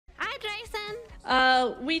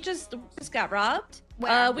We just got robbed.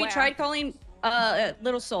 Where? We tried calling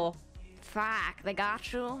Little Soul. Fuck, they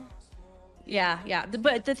got you. Yeah.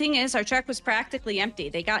 But the thing is, our truck was practically empty.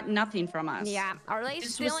 They got nothing from us. Yeah. Are they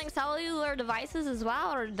stealing cellular devices as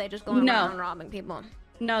well, or are they just going around robbing people?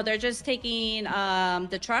 No, they're just taking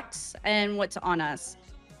the trucks and what's on us.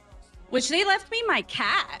 Which they left me my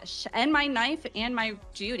cash and my knife and my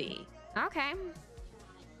Judy. Okay.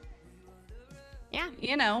 Yeah.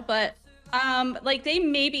 You know, but like they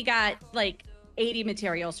maybe got like 80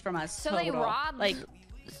 materials from us. So total. they robbed, like,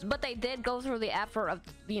 but they did go through the effort of,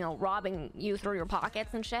 you know, robbing you through your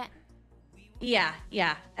pockets and shit. Yeah,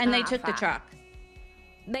 and they took the truck.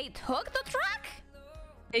 They took the truck?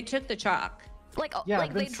 They took the truck. Like,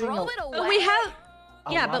 like they drove it away? But we have,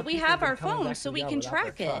 yeah, but we have our phones, so we can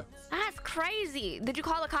track it. That's crazy. Did you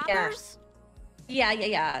call the coppers?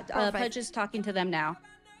 Yeah. Pudge is talking to them now.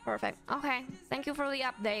 Perfect. Okay. Thank you for the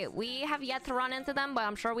update. We have yet to run into them, but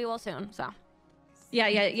I'm sure we will soon, so.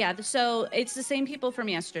 Yeah. So it's the same people from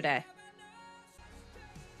yesterday.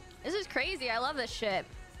 This is crazy. I love this shit.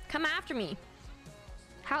 Come after me.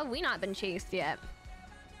 How have we not been chased yet?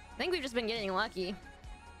 I think we've just been getting lucky.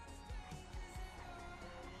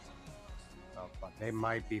 Oh, fuck. They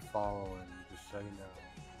might be following, just so you know.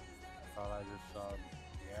 I thought I just saw them.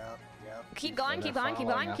 Yeah. Keep going.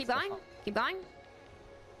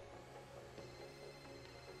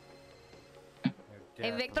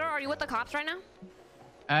 Hey, Victor, are you with the cops right now?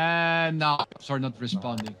 No, cops are not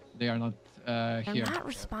responding. They are not here. They're not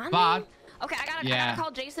responding? But okay, I gotta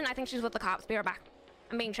call Jason. I think she's with the cops. Be right back.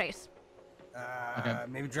 I'm being chased. Okay.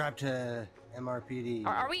 Maybe drive to MRPD.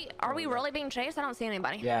 Are we really being chased? I don't see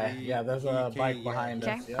anybody. Yeah. There's a bike behind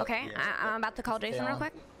us. Okay. I'm about to call Jason real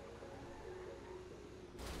quick.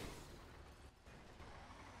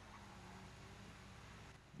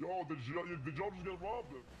 Yo, did y'all just get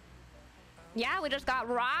robbed? Yeah, we just got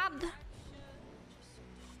robbed.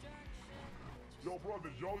 Yo, bro,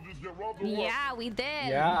 did y'all just get robbed or what? Yeah, we did.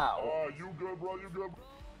 Yeah. You good, bro? You good?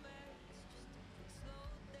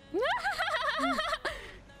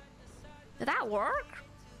 Did that work?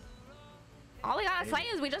 All we gotta say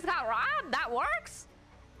is we just got robbed. That works.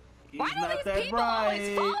 Why do these people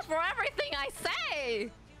always fall for everything I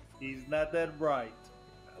say? He's not that bright.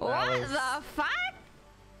 What the fuck?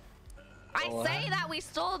 I say that we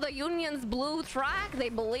stole the Union's blue truck. They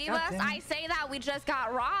believe us. I say that we just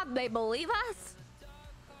got robbed. They believe us.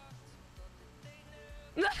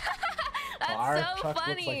 That's our so truck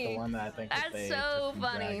funny. looks like the one that I think That's they so took from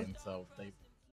funny. Dragon, so they